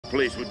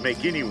place would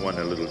make anyone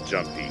a little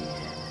jumpy.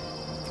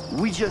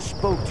 We just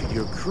spoke to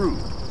your crew.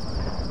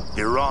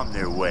 They're on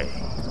their way.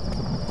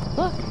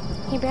 Look,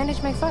 he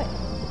bandaged my foot.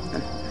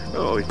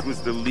 Oh, it was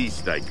the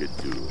least I could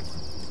do.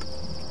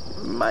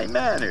 My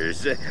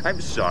manners. I'm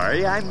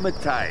sorry, I'm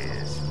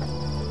Matthias.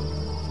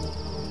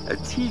 A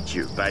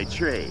teacher by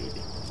trade.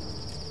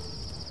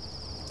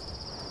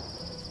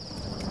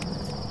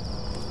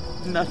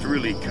 Not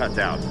really cut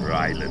out for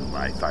island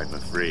life, I'm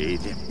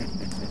afraid.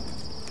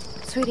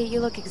 Sweetie, you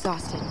look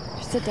exhausted.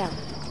 Just sit down.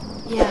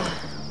 Yeah.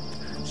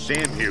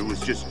 Sam here was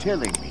just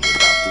telling me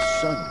about the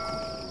Sun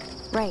Queen.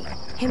 Right.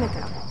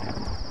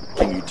 Himiko.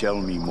 Can you tell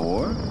me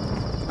more?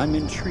 I'm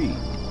intrigued.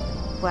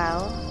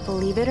 Well,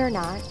 believe it or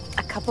not,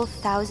 a couple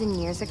thousand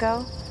years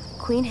ago,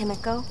 Queen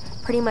Himiko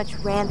pretty much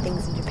ran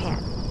things in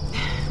Japan.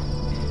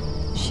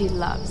 She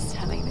loves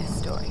telling this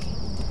story.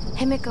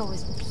 Himiko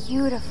was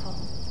beautiful,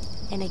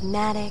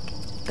 enigmatic,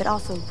 but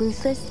also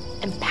ruthless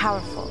and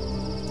powerful.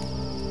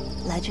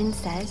 Legend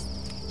says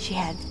she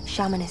had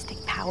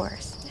shamanistic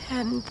powers.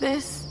 And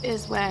this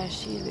is where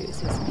she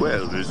loses me.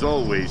 Well, there's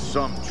always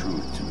some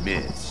truth to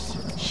miss.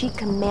 She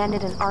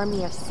commanded an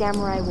army of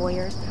samurai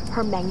warriors,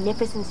 her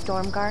magnificent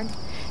storm guard.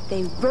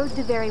 They rode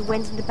the very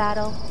winds into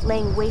battle,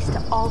 laying waste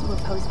to all who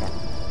opposed them.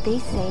 They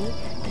say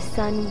the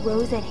sun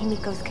rose at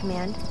Himiko's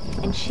command,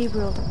 and she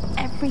ruled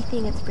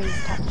everything its rays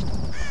touched,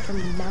 from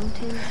the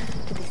mountains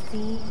to the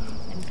sea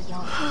and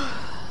beyond.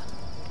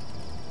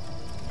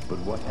 But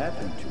what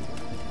happened to her?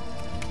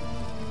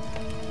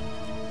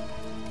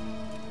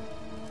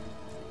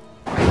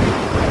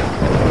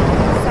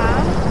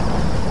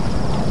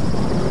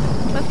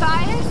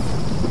 Matthias?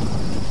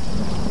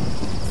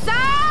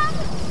 Sam!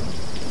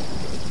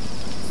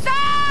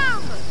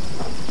 Sam!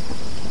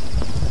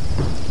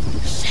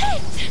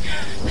 Shit!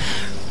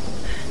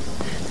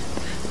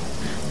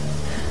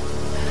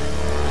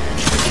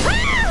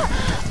 Ah!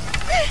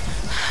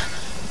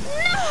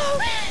 No!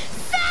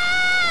 Sam!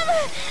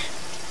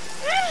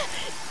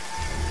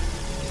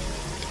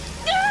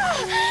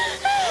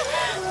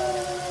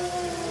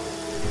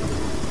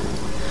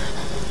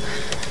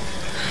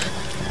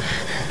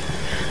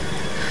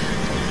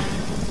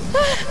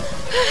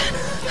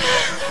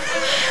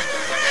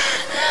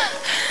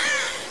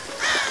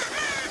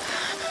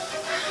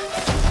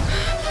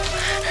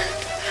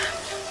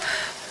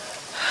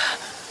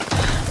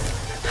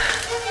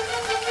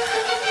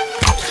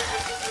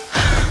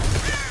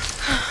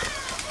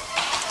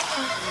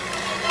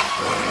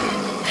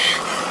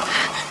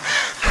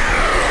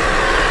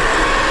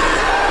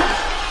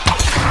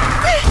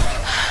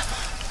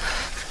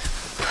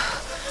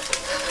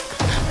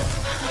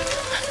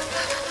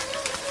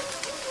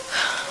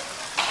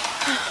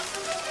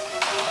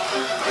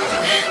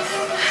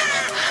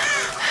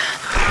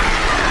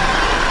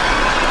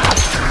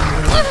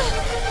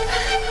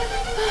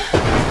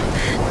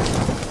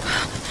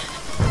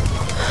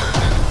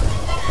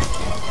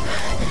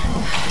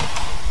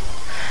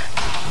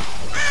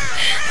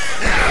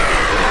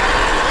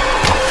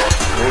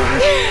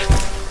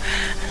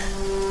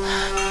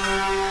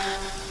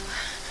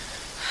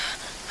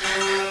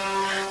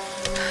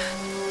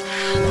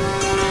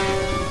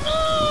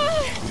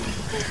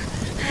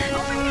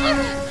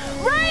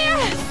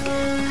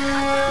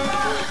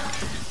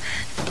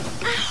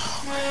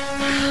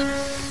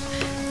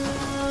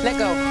 Let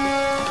go.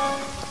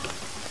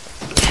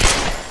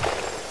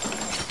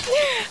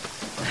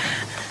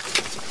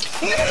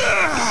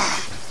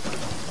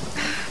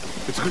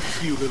 It's good to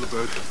see you, little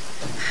bird.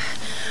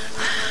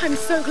 I'm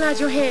so glad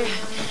you're here.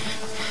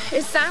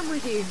 Is Sam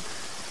with you?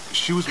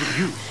 She was with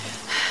you.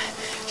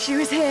 She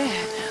was here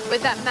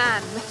with that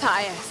man,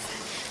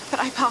 Matthias. But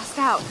I passed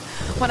out.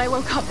 When I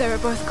woke up, they were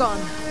both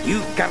gone.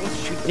 You girls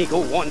shouldn't go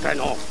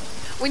wandering off.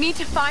 We need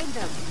to find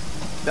them.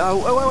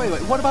 Oh, wait.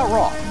 What about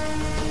Raw?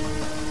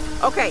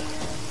 Okay,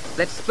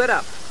 let's split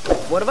up.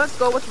 One of us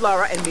go with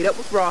Lara and meet up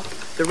with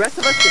Roth. The rest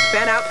of us just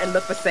fan out and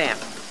look for Sam.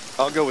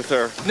 I'll go with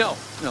her. No.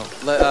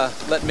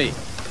 Let me.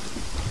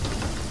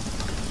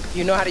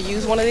 You know how to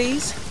use one of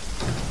these?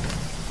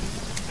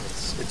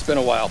 It's been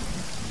a while.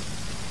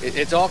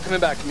 It's all coming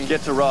back to me.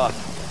 Get to Roth.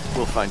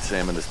 We'll find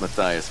Sam and this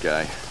Matthias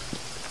guy.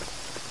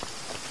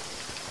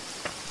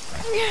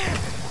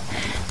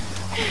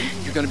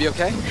 You gonna be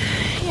okay?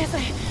 Yes,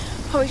 I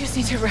probably just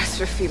need to rest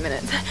for a few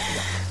minutes.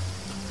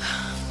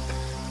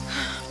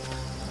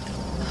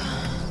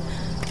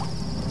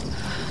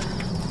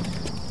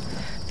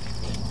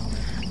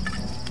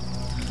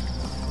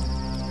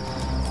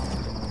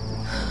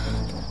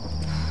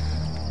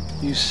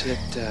 You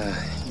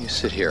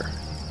sit here.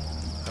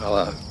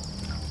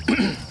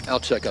 I'll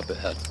check up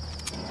ahead.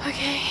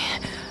 Okay.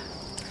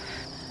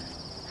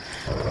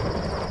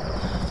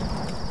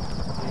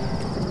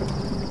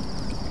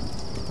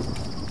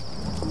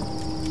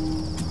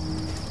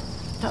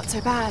 Not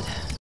so bad.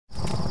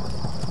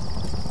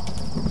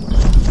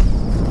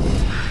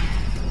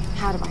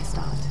 How do I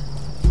start?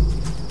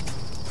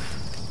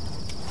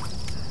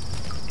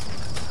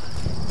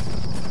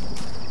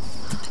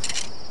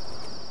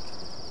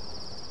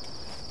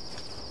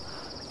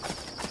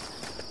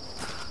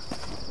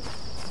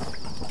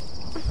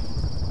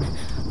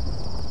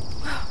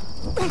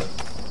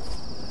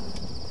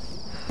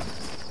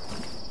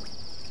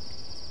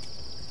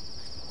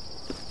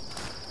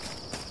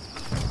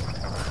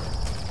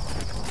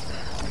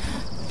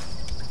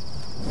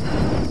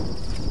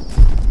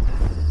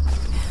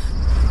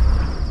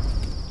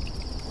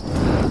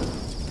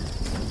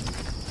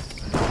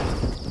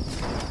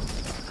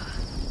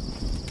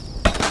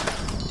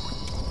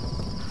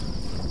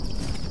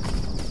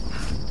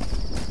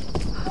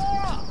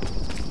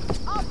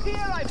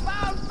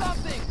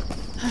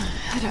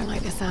 I don't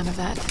like the sound of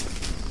that.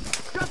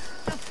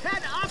 Just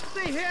head up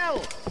the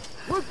hill!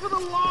 Look for the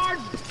large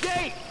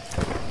gate!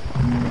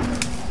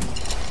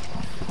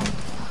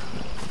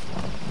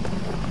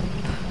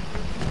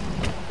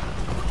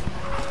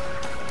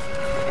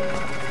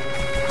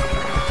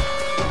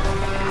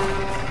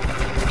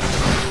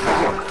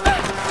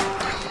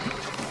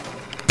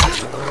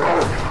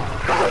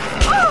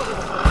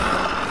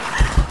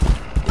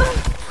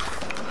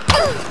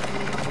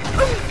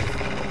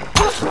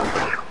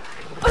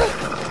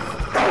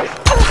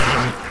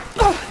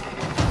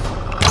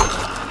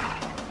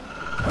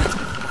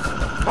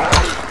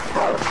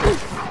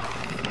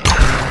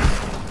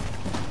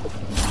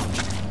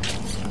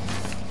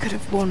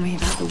 Warn me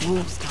about the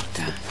wolves,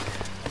 Doctor.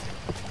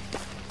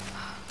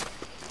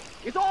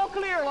 It's all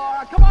clear,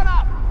 Lara. Come on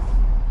up!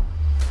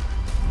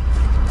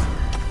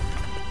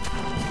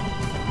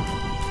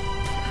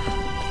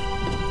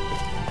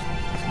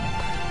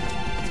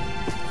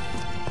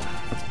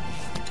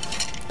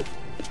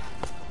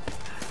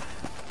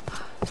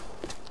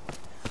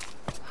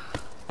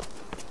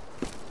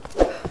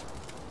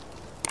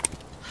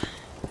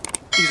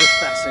 These are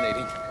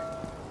fascinating.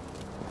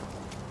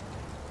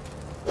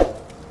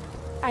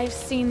 I've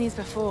seen these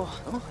before.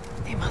 Oh?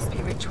 They must be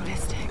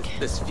ritualistic.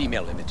 This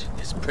female image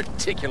is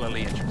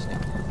particularly interesting.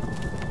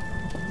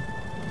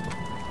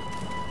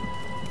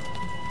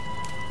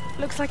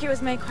 Looks like it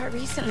was made quite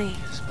recently.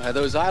 By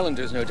those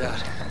islanders, no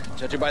doubt.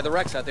 Judging by the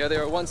wrecks out there, they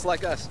were once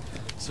like us.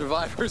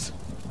 Survivors.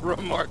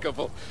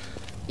 Remarkable.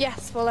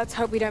 Yes, well, let's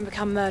hope we don't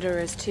become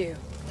murderers, too.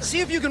 See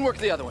if you can work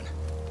the other one.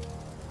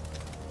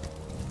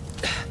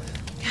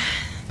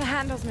 The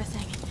handle's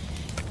missing.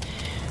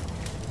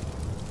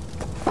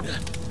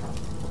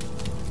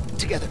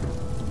 Together.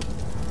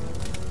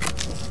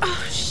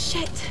 Oh,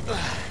 shit.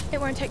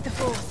 It won't take the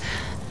force.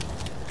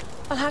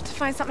 I'll have to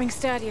find something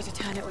sturdier to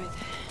turn it with.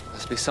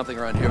 Must be something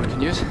around here we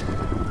can use.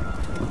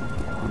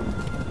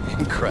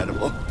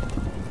 Incredible.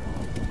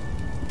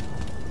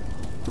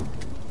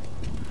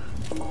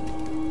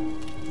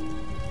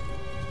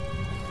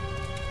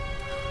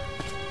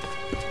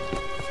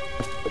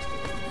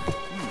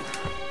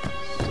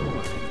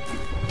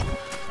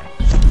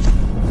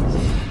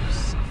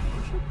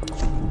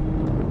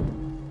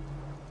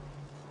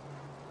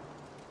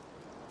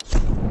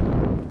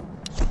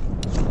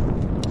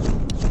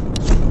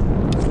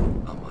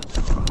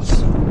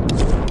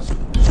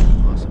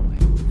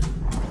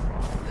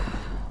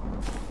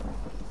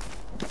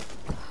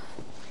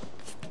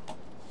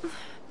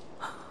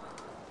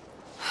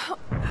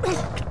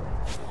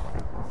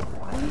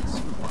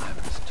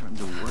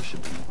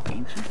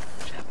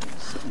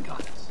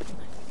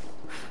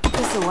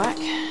 This'll work.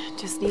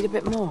 Just need a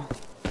bit more.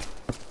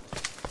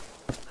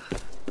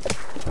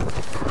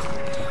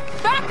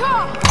 Back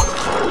off!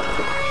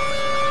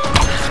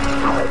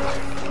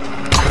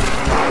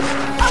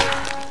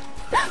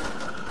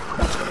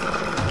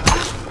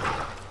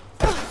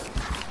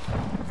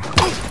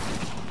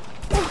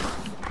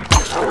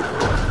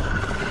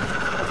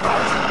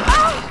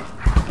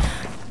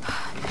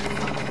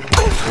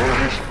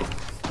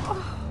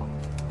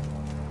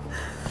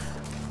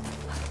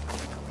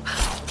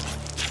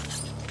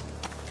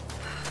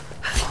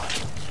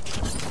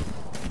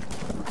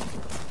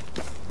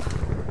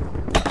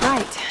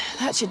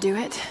 That should do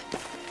it.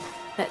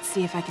 Let's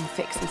see if I can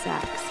fix this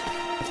axe.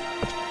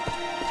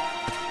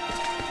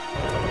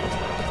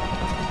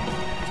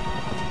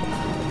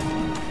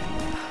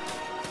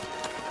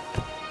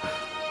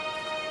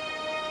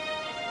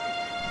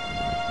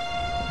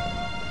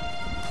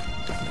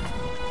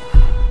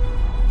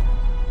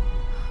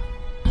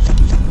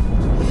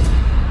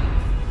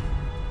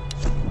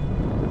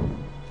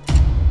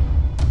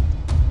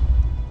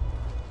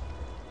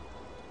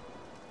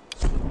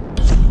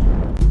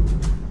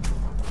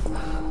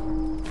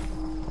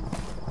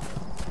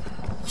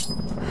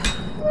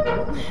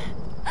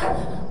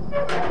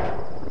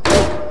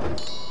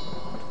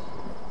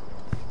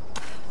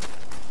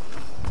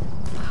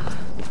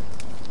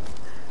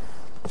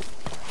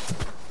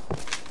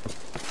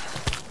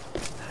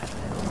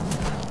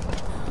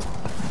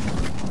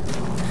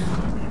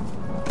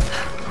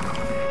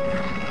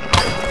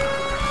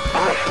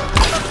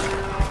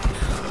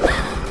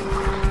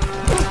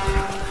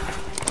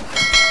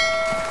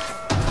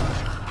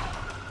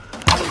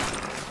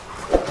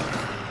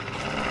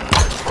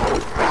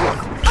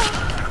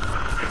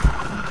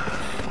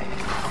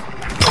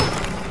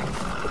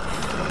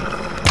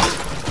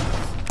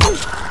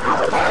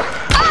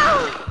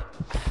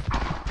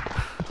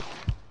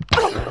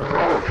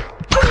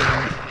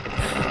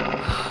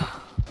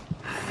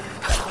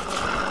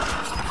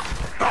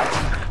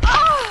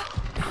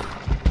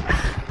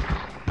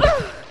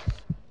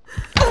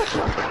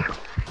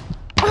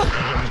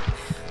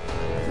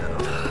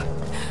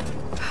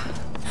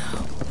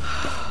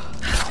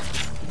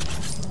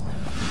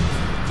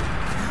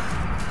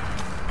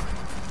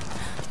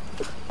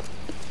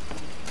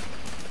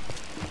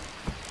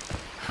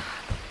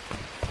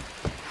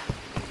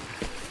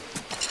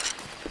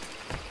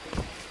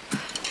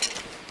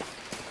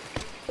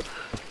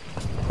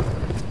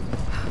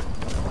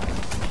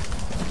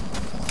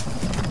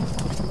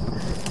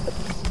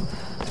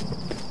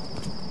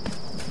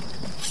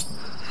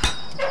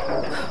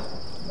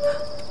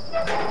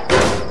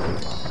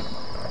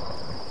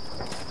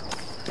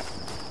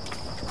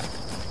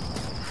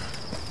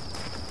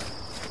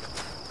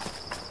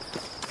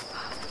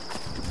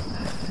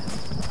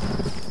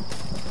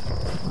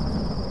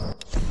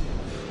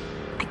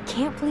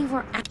 can't believe we're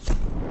at...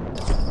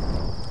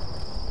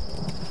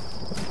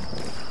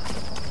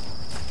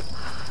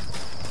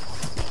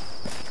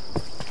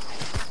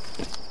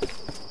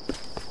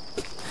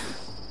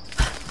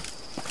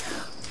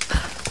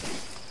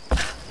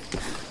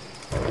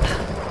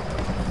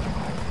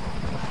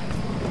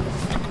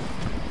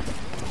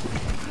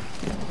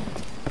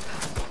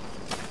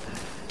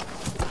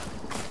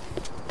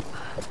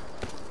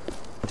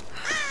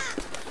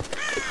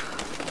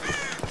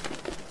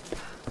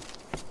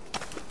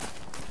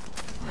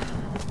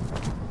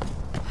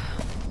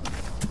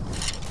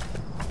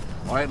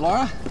 All right,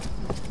 Lara.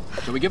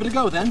 Shall we give it a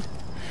go, then?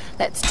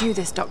 Let's do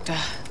this, Doctor.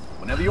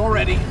 Whenever you're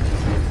ready.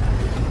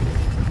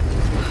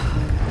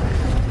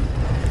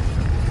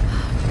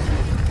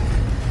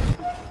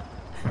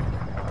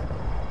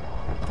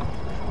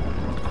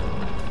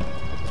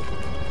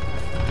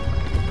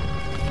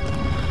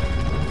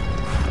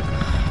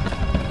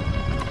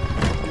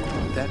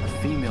 That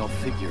female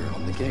figure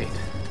on the gate.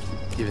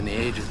 Given the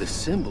age of the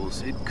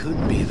symbols, it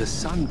could be the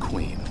Sun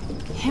Queen.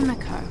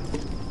 Himiko.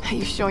 Are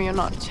you sure you're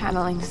not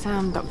channeling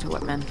Sam, Dr.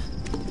 Whitman?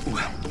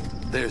 Well,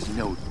 there's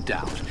no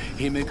doubt.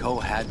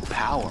 Himiko had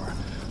power.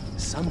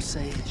 Some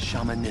say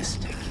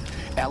shamanistic,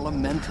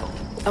 elemental.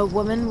 A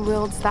woman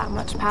wields that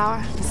much power,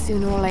 and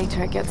sooner or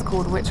later it gets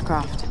called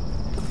witchcraft.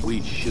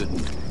 We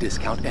shouldn't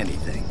discount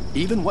anything,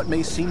 even what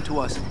may seem to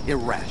us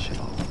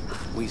irrational.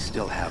 We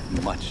still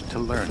have much to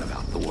learn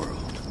about the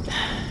world.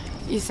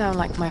 You sound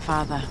like my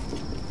father.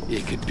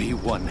 It could be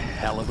one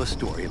hell of a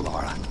story,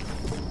 Lara.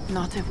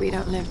 Not if we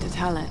don't live to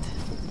tell it.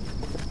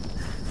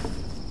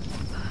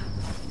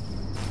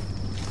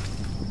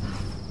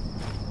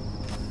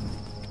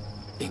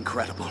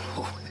 Incredible.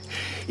 Oh,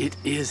 it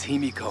is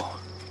Himiko.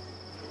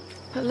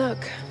 But look,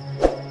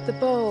 the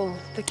bowl,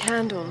 the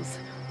candles.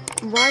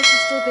 Why is she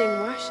still being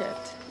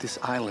worshipped? This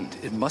island,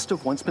 it must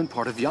have once been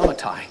part of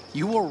Yamatai.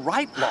 You were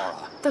right,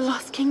 Lara. The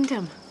Lost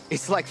Kingdom.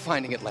 It's like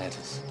finding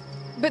Atlantis.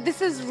 But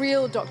this is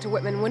real, Dr.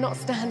 Whitman. We're not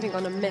standing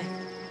on a myth.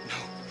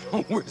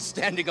 No, we're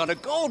standing on a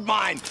gold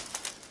mine.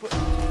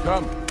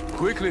 Come,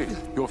 quickly.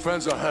 Your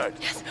friends are hurt.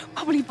 Yes,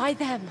 probably by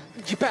them.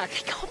 Get back.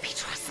 They can't be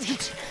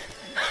trusted.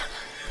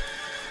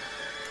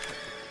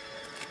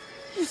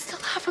 You still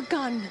have a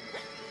gun.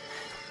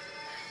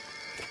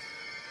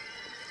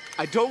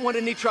 I don't want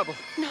any trouble.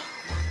 No.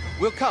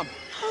 We'll come.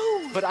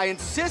 No. But I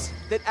insist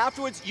that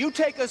afterwards you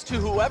take us to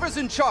whoever's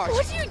in charge.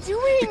 What are you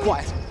doing? Be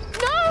quiet.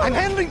 No! I'm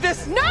handling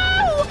this! No!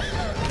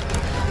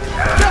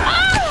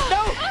 Ah!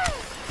 No!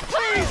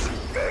 Please!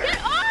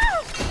 Get off!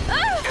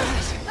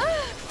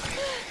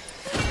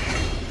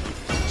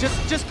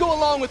 Just go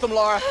along with them,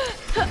 Lara.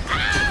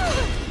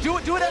 Do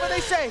whatever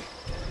they say.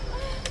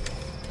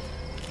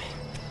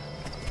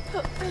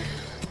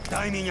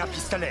 Дай меня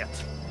пистолет.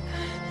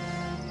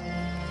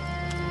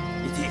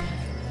 Иди.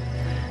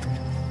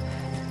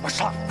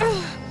 Пошла.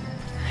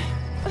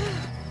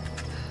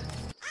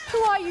 Who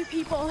are you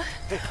people?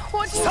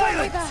 What do you want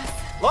with us?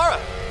 Lara!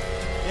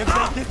 If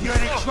they give you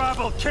any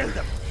trouble, kill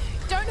them.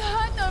 Don't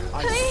hurt them,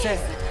 I please! said,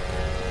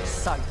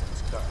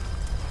 silence, girl.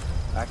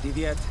 А ты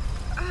ведь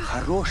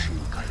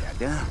хорошенькая,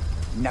 да?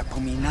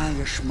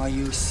 Напоминаешь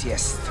мою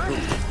сестру.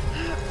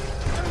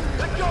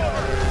 Let go!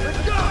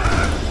 Let go!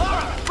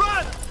 Lara,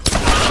 run!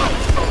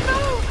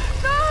 No!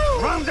 No!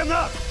 Round them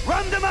up!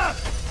 Round them up!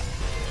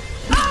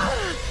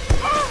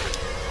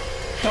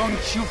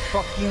 Don't you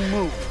fucking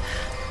move!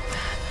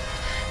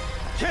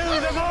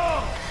 Kill them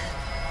all!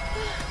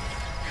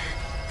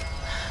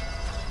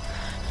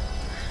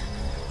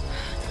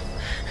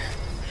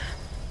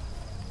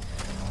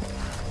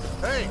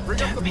 Hey,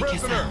 bring up the Make a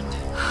prisoner. sound.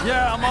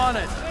 Yeah, I'm on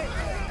it.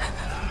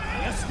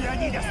 Если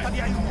они не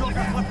оставляют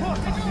много хлопот,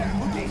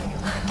 убей их.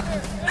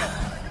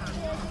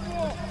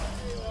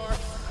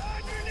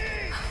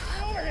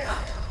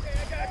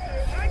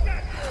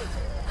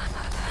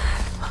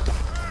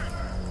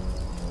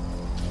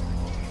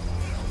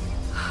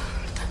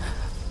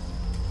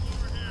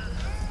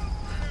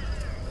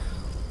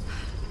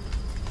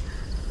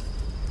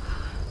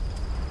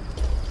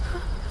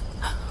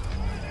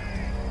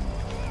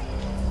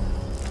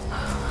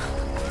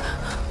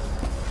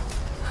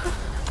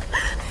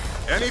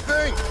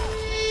 Anything?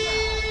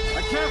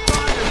 I can't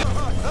find him.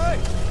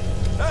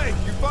 Hey,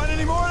 you find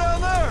any more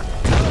down there?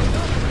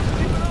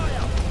 Keep an eye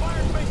out.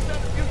 Fire may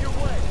send a few your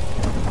way.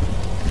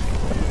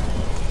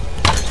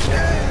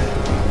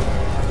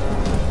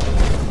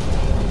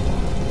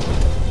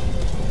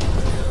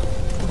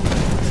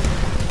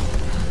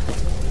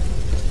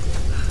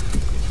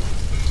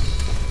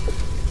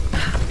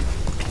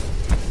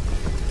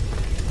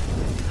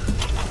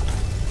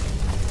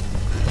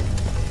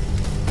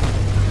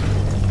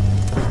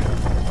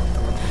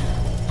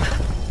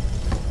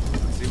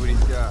 See what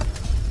he's got.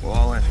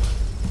 Wallet.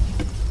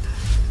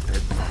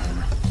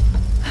 Headphone.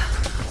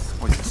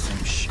 What's the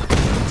same shit?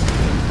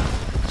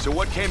 So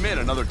what came in?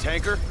 Another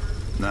tanker?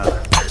 Nah.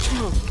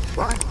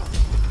 What?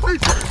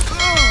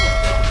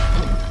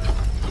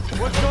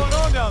 What's going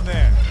on down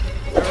there?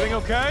 Everything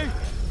okay?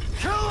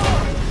 Kill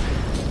him!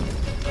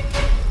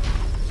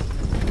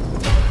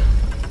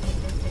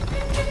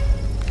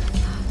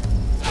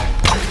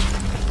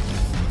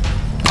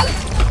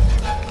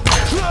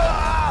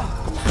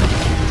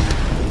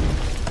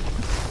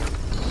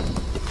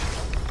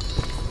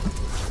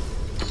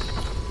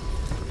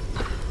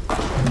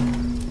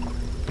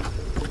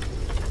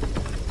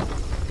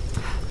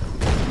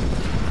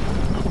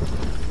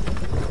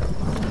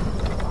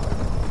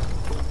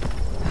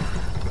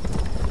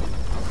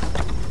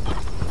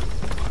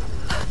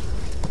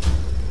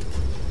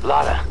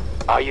 Lara,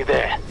 are you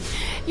there?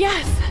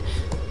 Yes.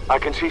 I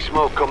can see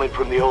smoke coming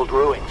from the old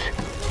ruins.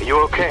 Are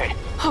you okay?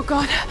 Oh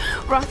God,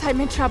 Roth,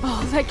 I'm in trouble.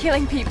 They're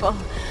killing people.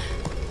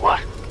 What?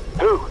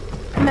 Who?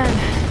 Men.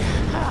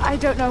 I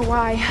don't know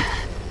why.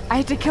 I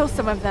had to kill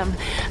some of them.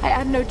 I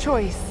had no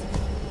choice.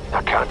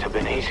 That can't have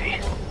been easy.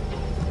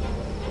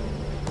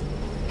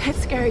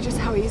 It's scary just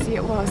how easy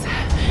it was.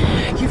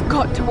 You've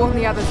got to warn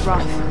the others,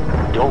 Roth.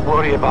 Don't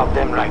worry about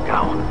them right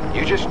now.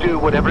 You just do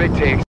whatever it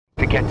takes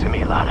to get to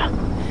me, Lara.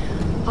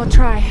 I'll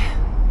try.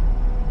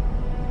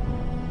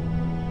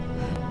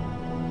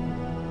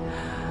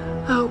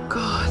 Oh,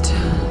 God.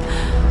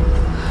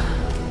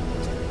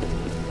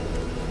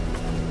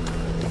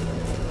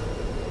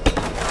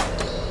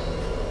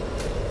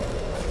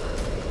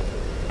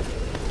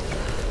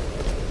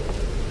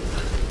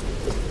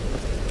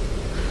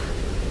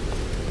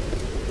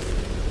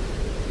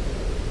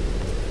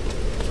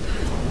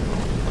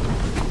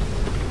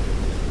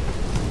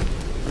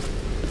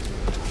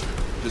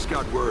 Just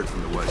got word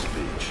from the West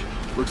Beach.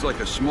 Looks like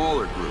a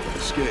smaller group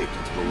escaped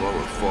into the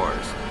lower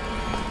forest.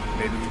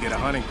 Maybe we get a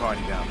hunting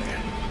party down there.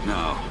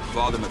 No,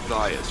 Father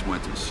Matthias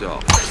went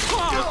himself.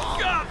 Oh,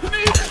 God,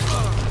 please!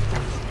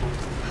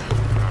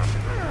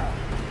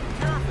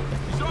 Careful,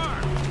 he's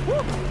armed.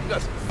 Woo! You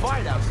got some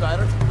fight,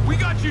 outsider. We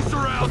got you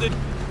surrounded.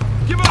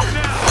 Give up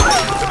now!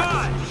 Come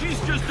on, she's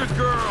just a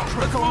girl.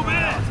 Let's move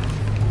in.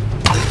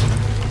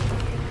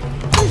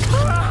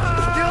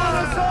 Killing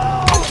us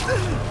all!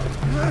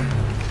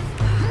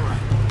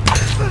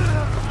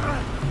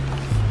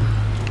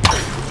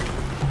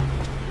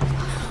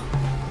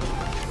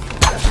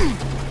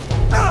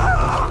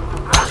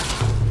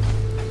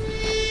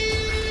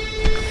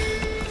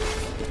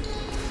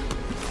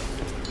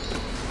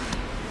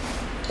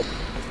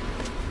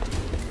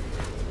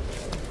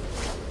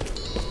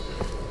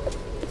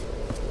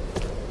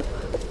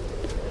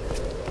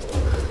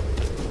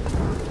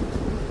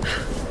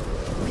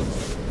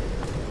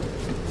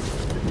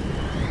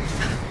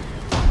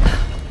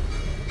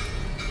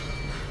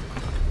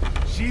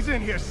 She's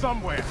in here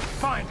somewhere.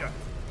 Find her.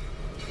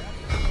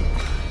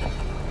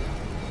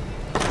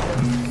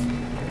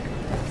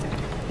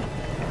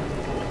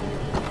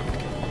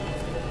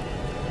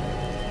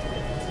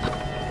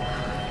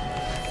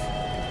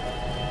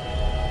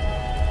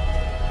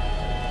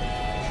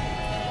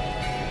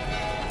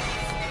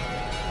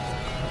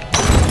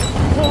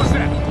 What was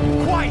that?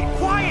 Quiet!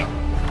 Quiet!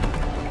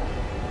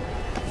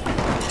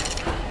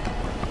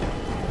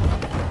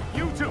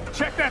 You two,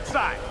 check that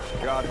side.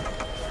 Got it.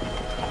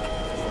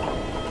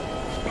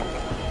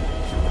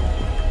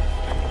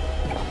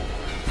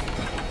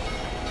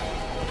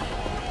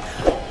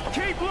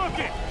 Keep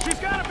looking! She's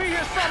gotta be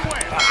here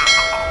somewhere!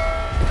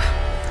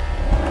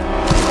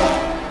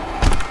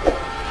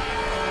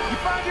 You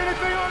find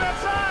anything on that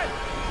side?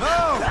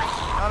 No!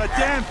 Not a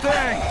damn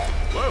thing!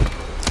 Whoa!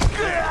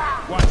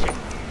 Watch it.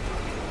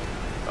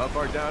 How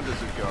far down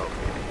does it go?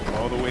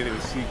 All the way to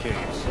the sea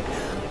caves.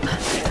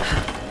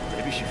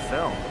 Maybe she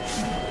fell.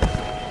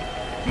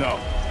 No,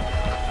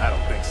 I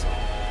don't think so.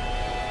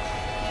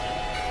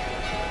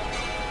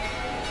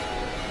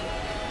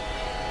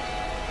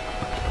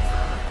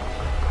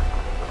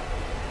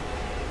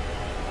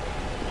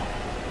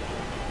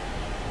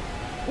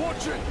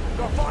 Watch it!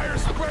 The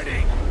fire's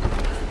spreading!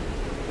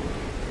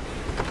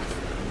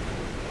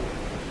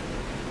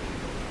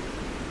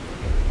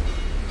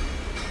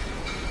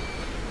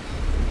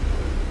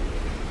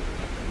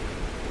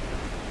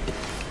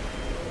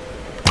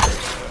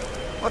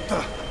 What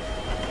the?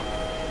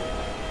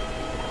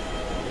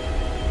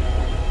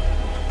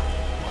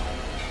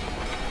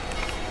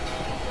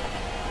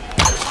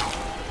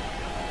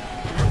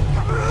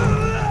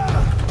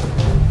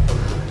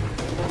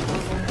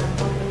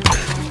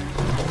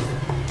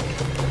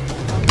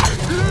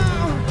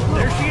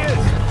 There she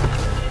is!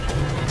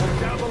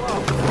 Down below.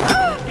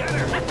 Get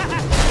her!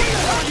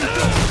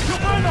 You'll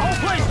burn the whole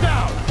place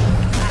down!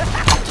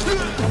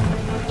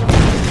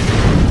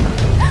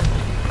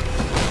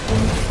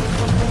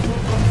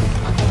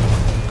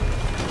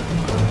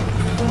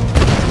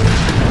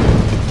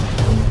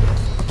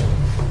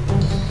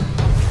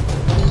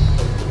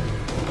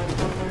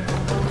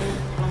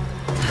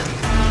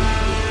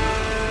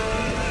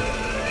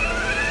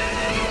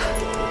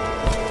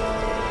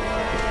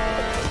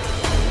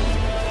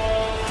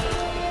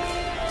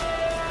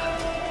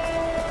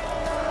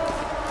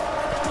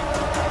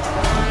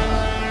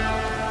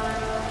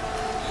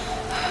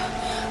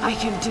 I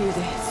can do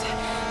this.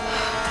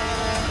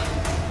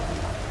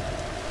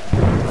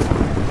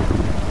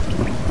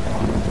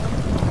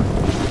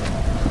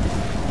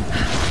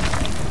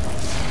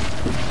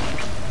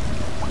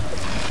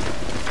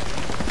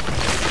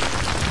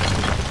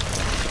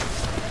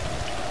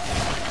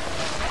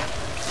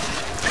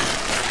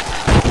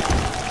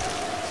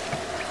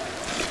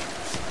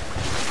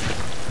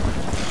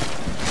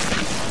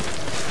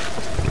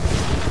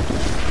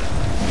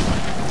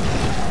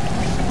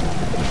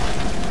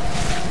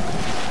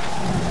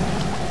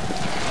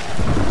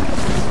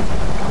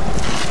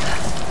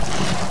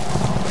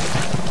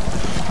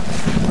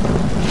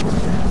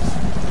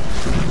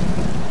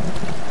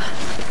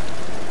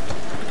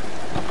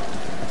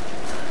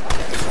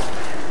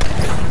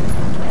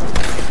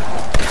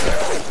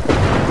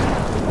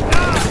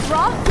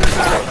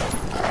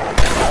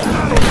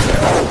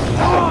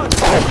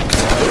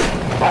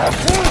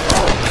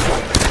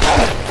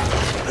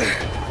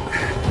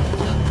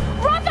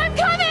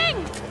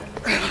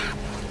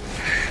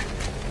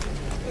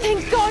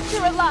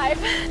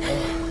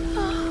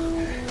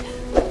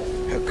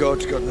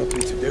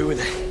 to do with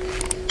it.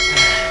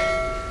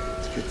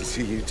 It's good to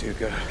see you two,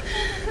 girl.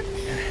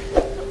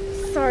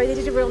 Sorry, they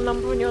did a real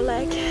number on your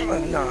leg.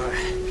 No,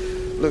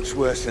 looks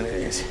worse than it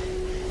is.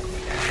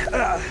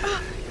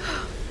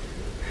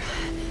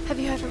 Have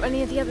you heard from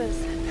any of the others?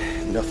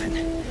 Nothing.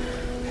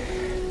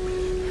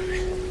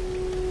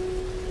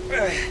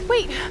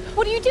 Wait,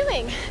 what are you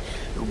doing?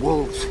 The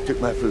wolves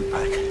took my food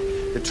pack.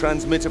 The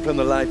transmitter from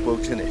the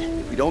lifeboat's in it.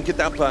 If we don't get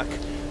that back,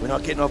 we're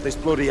not getting off this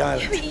bloody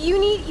island. You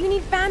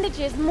need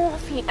bandages,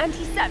 morphine,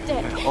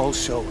 antiseptic.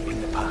 Also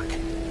in the pack.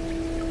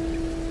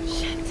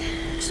 Shit.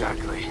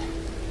 Exactly.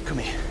 Come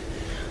here.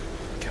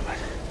 Come on.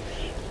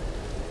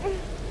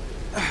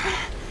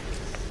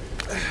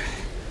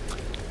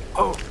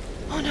 Oh.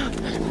 Oh no.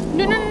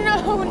 No.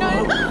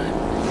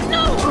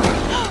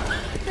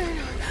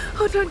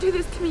 Oh, don't do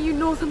this to me, you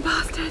northern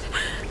bastard.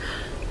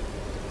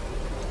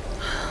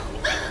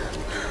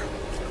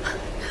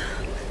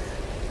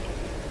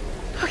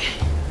 Okay.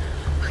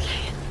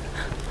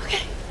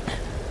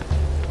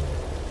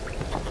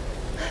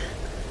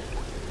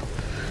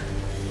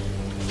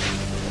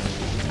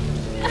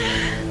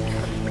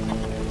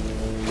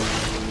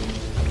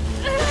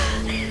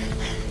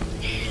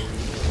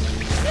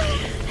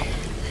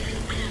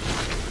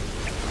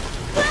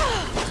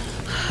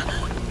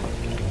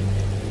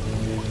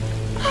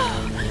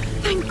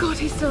 Thank God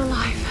he's still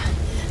alive.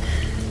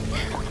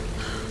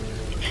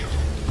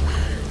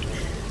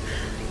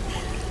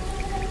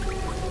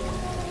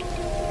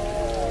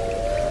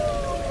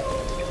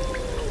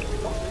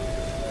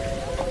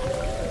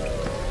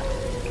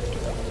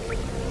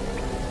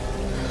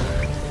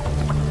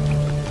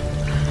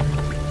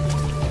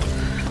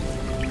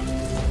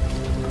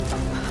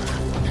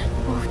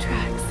 Wolf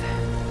tracks.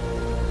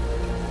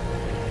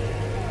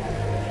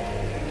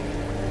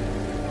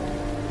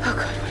 Oh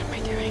God, what am I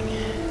doing?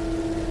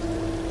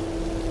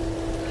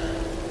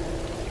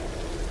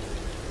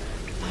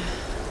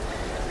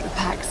 The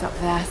pack's up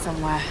there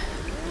somewhere.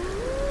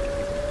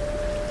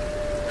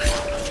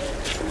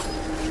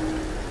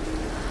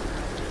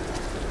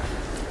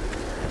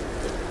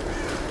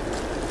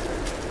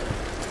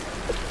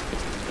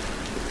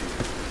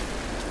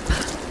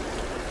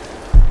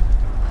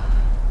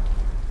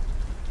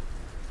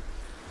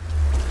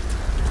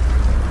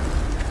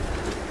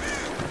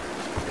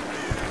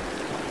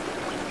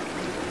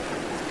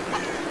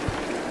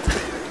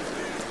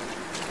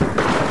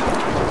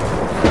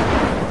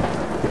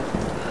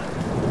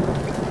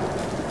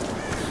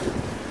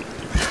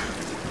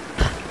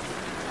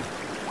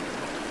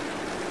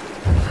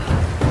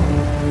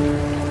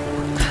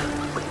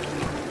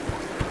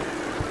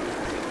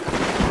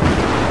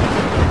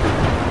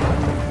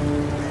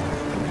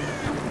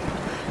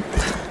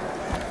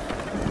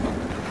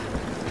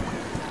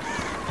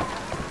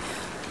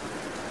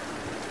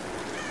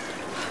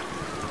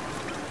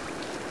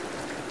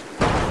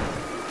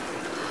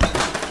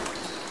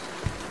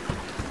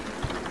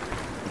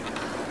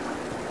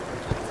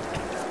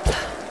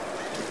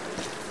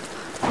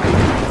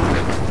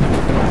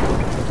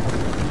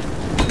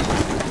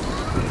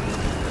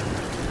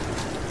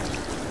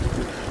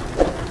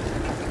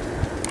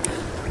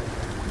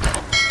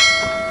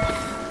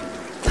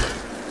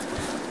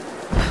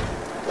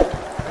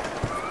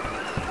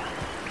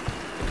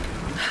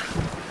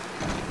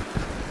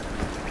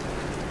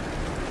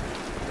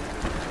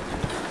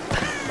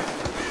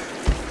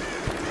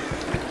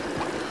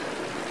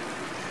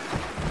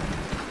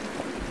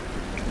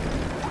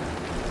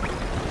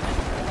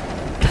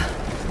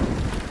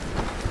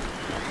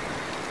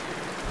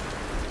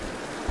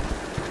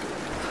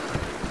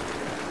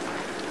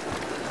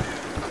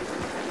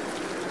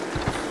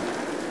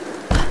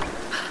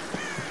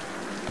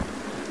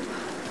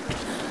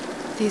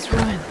 These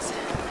ruins.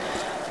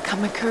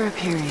 Kamakura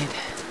period.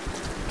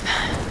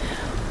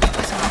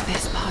 Was all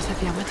this part of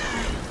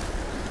Yamatai?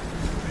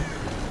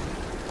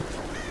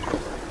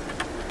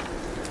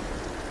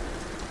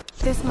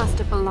 This must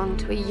have belonged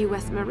to a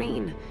US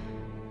Marine.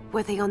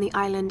 Were they on the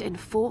island in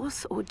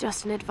force or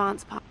just an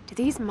advance part? Do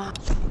these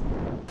marks?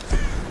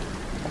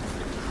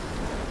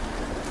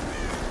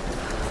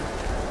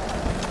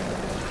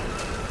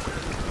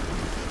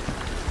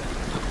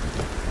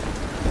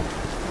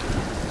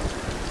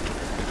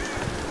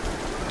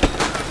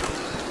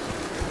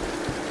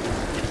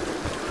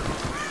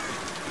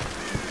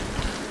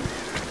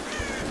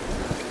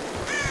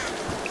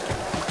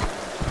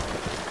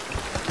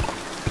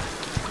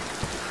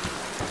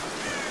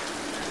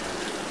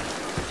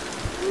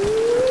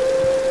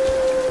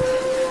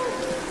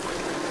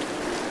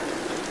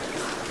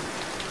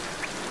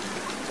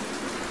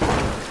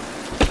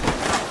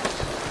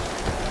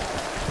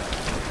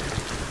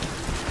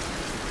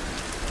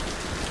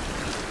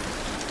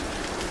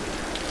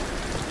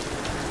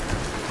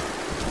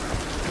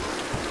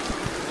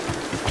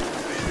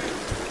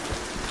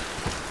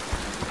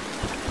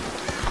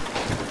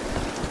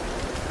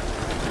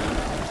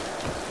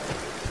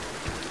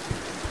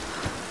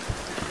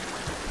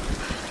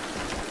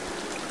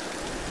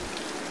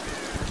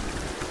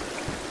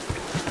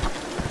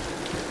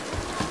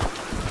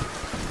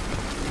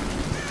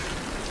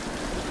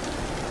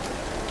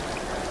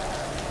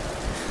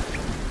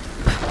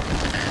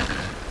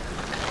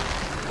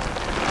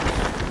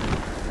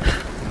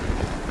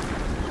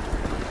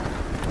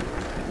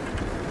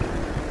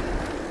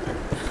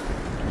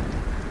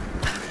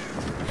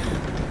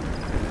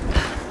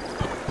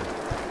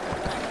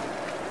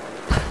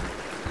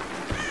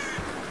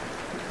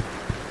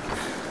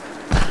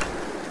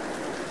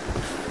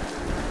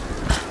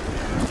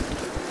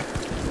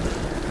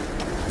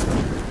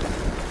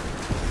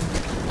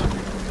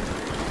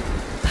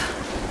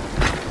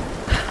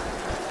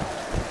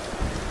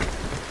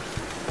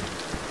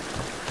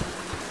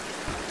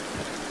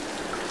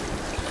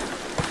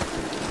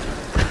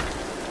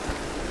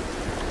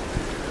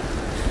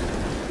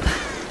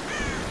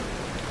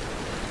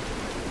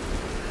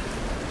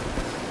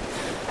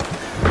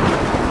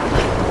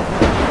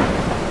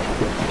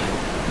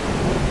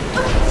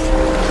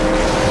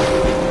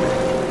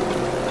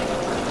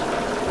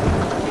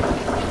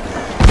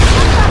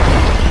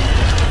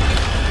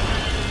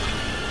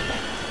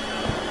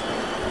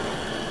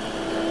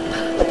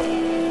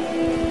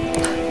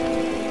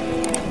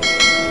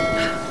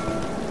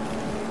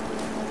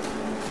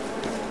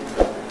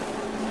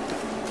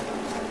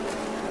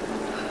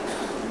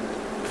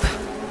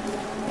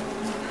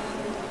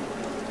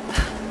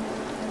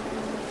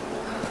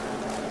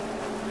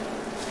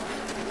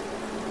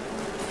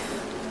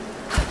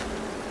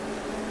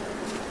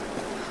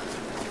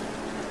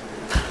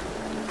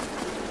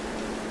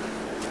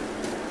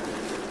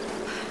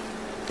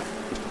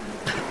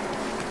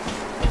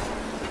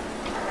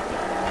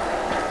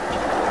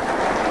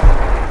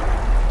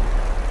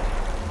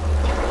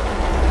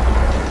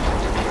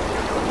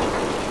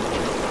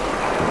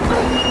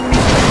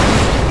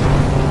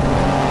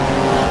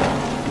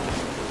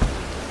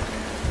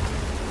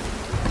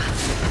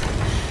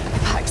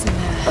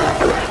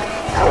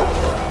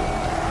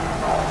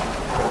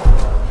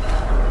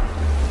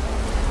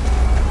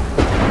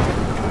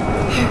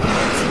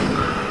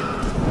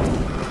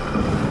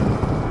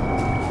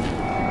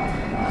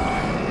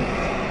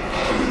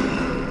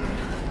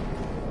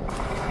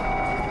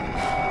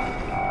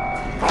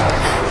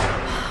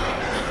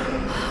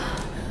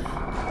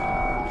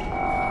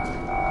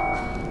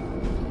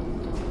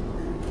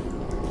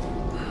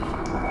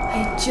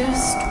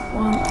 just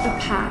want the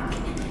pack.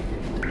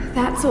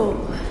 That's all.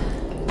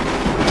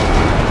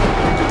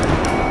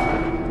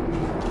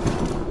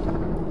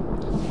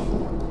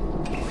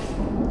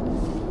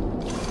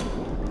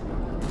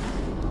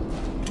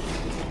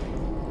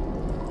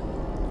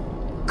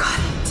 Got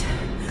it.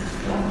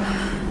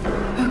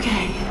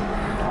 Okay.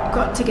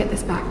 Got to get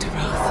this back to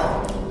Roth.